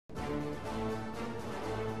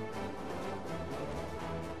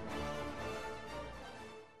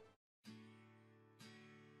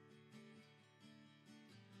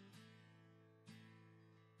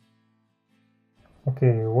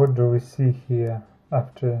Okay, what do we see here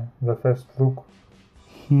after the first look?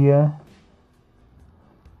 Here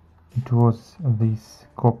it was this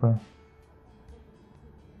copper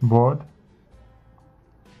board.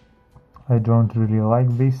 I don't really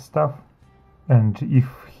like this stuff, and if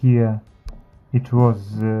here it was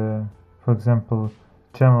for example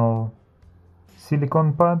thermal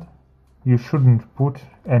silicon pad, you shouldn't put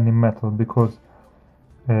any metal, because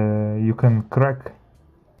you can crack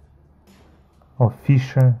or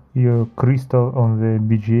fissure your crystal on the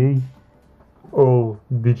BGA. All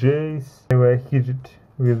BGAs were heated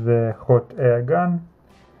with a hot air gun,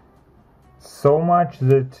 so much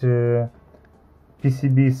that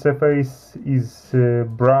PCB surface is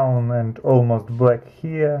brown and almost black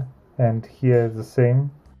here, and here the same.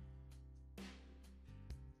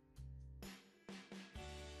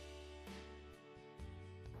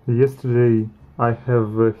 Yesterday I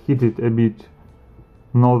have heated a bit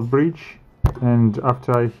north bridge, and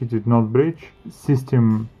after I heated north bridge,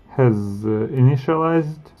 system has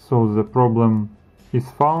initialized, so the problem is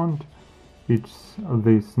found. It's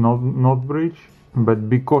this north bridge, but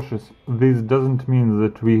be cautious, this doesn't mean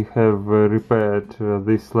that we have repaired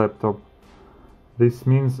this laptop. This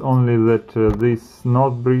means only that this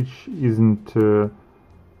north bridge isn't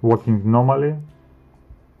working normally,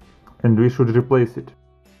 and we should replace it.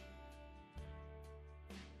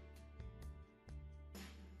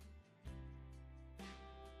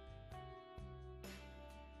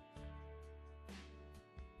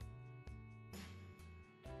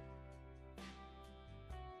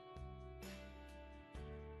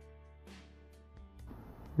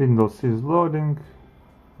 Windows is loading,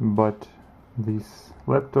 but this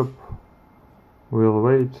laptop will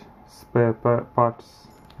wait spare parts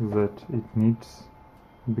that it needs,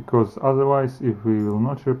 because otherwise, if we will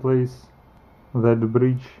not replace that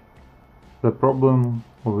bridge, the problem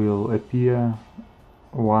will appear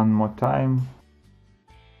one more time